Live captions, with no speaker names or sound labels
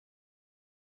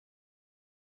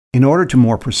In order to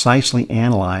more precisely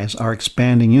analyze our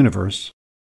expanding universe,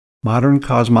 modern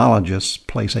cosmologists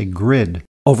place a grid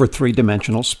over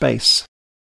three-dimensional space.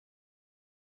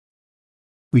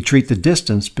 We treat the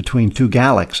distance between two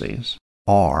galaxies,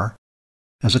 r,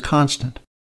 as a constant.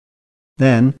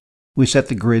 Then we set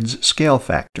the grid's scale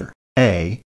factor,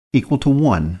 a, equal to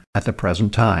 1 at the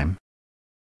present time,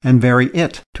 and vary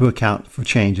it to account for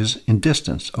changes in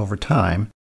distance over time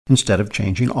instead of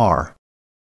changing r.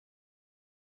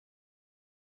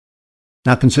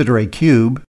 Now consider a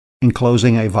cube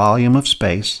enclosing a volume of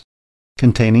space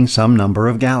containing some number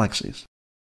of galaxies.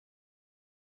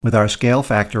 With our scale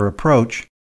factor approach,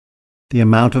 the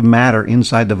amount of matter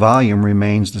inside the volume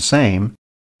remains the same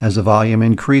as the volume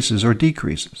increases or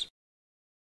decreases.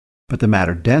 But the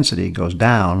matter density goes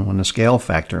down when the scale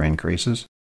factor increases,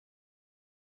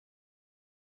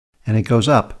 and it goes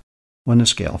up when the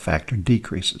scale factor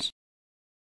decreases.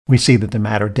 We see that the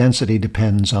matter density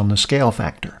depends on the scale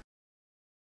factor.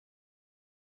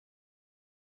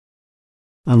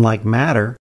 Unlike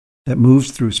matter that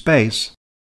moves through space,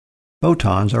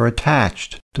 photons are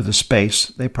attached to the space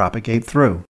they propagate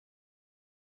through.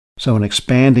 So an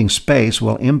expanding space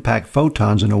will impact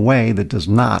photons in a way that does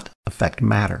not affect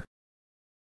matter.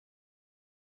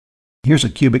 Here's a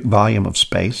cubic volume of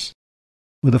space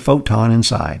with a photon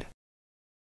inside.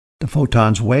 The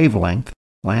photon's wavelength,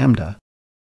 lambda,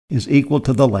 is equal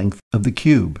to the length of the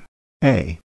cube,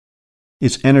 a.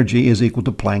 Its energy is equal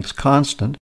to Planck's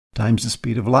constant times the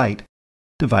speed of light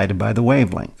divided by the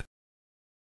wavelength.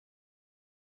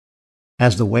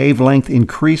 As the wavelength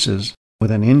increases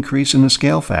with an increase in the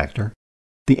scale factor,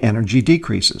 the energy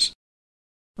decreases,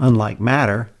 unlike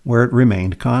matter where it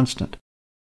remained constant.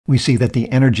 We see that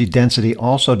the energy density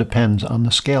also depends on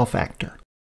the scale factor.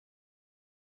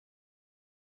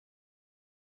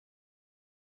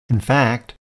 In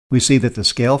fact, we see that the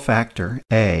scale factor,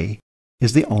 a,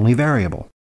 is the only variable.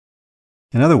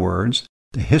 In other words,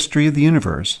 the history of the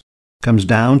universe comes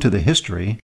down to the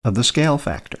history of the scale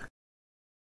factor.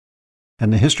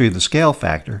 And the history of the scale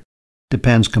factor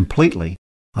depends completely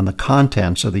on the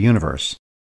contents of the universe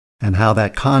and how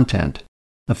that content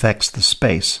affects the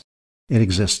space it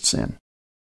exists in.